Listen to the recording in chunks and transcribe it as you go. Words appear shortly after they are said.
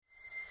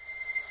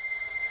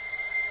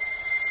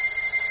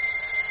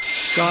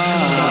Tony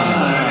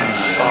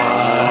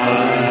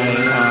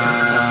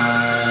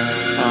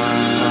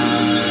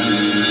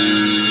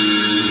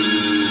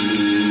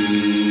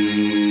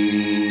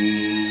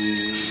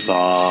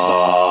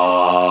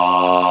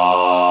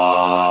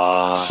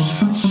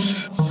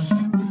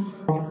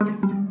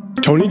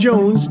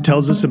Jones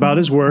tells us about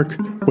his work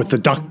with the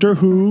Doctor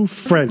Who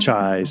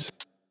franchise.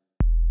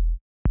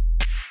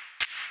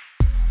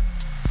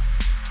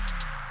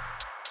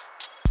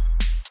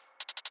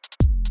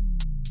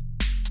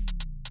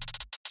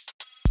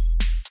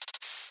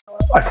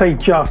 I say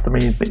just,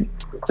 the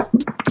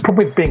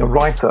problem with being a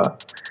writer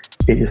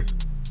is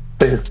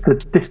there's the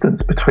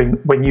distance between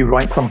when you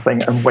write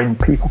something and when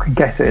people can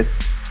get it.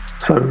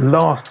 So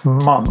last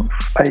month,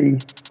 a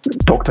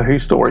Doctor Who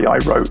story I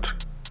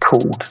wrote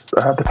called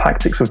The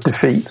Tactics of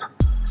Defeat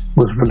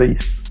was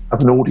released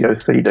as an audio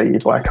CD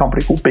by a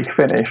company called Big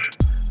Finish.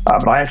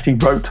 I actually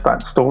wrote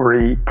that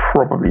story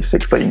probably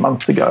 16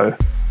 months ago,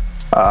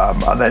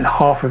 and then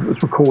half of it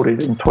was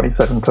recorded in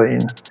 2017,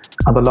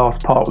 and the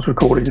last part was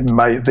recorded in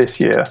May of this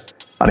year,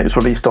 and it was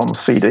released on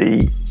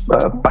CD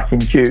back in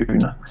June.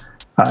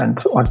 And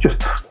I've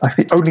just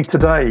actually only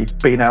today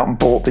been out and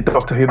bought the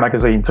Doctor Who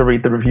magazine to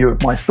read the review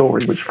of my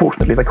story, which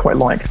fortunately they quite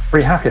like.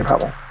 Very happy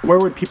about that. Where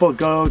would people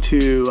go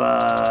to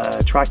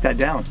track that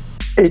down?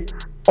 It's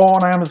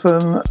on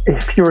Amazon.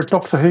 If you're a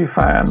Doctor Who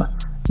fan,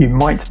 you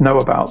might know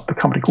about the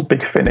company called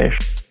Big Finish,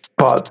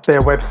 but their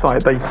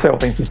website, they sell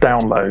things as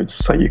downloads,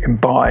 so you can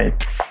buy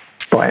it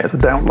as a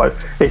download.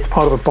 It's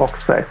part of a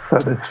box set, so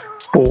there's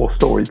 4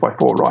 stories by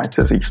 4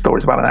 writers. Each story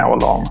is about an hour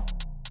long.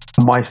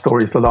 My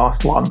story is the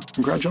last one.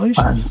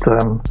 Congratulations.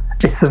 And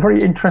it's a very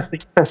interesting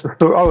set of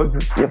stories. Oh,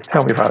 you have to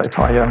tell me about it.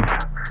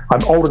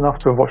 I'm old enough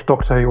to have watched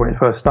Doctor Who when it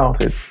first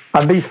started.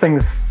 And these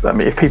things,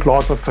 if people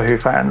are Doctor Who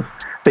fans,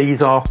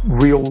 these are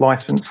real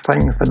licensed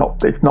things.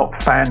 It's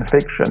not fan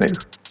fiction.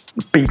 It's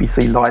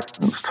BBC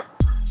licensed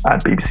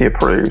and BBC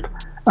approved.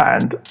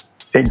 And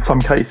in some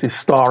cases,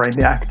 starring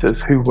the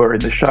actors who were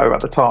in the show at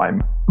the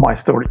time. My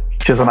story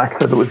features an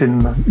actor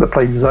that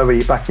played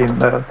Zoe back in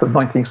the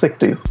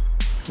 1960s.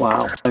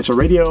 Wow. It's a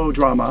radio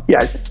drama.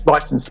 Yeah, it's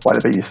licensed by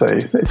the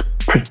BBC. It's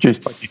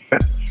produced by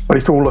BBC, but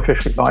it's all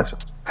officially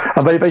licensed.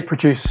 And they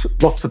produce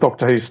lots of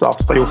Doctor Who stuff.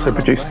 They also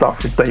produce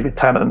stuff with David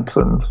Tennant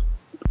and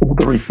all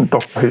the recent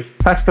Doctor Who.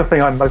 That's the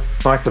thing I'm most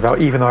excited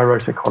about, even though I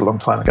wrote it quite a long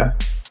time ago.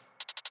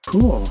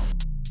 Cool.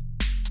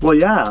 Well,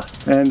 yeah,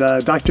 and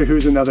Doctor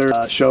Who's another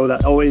show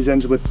that always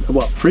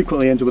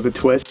frequently ends with a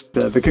twist.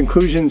 The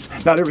conclusions,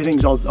 not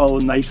everything's all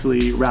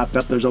nicely wrapped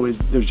up.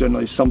 There's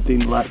generally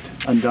something left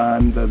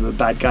undone. The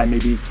bad guy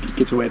maybe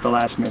gets away at the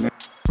last minute.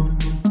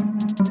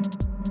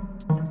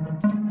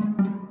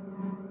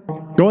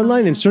 Go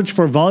online and search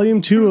for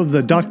Volume 2 of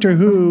the Doctor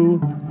Who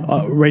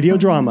radio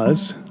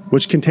dramas,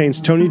 which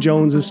contains Tony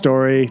Jones'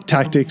 story,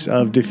 Tactics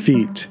of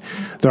Defeat.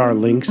 There are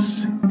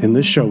links in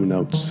the show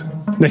notes.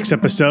 Next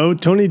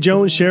episode, Tony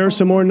Jones shares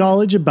some more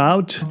knowledge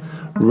about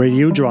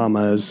radio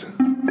dramas.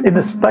 In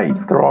the States,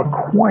 there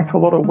are quite a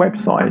lot of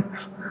websites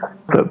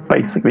that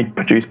basically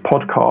produce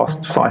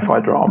podcast sci-fi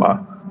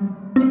drama.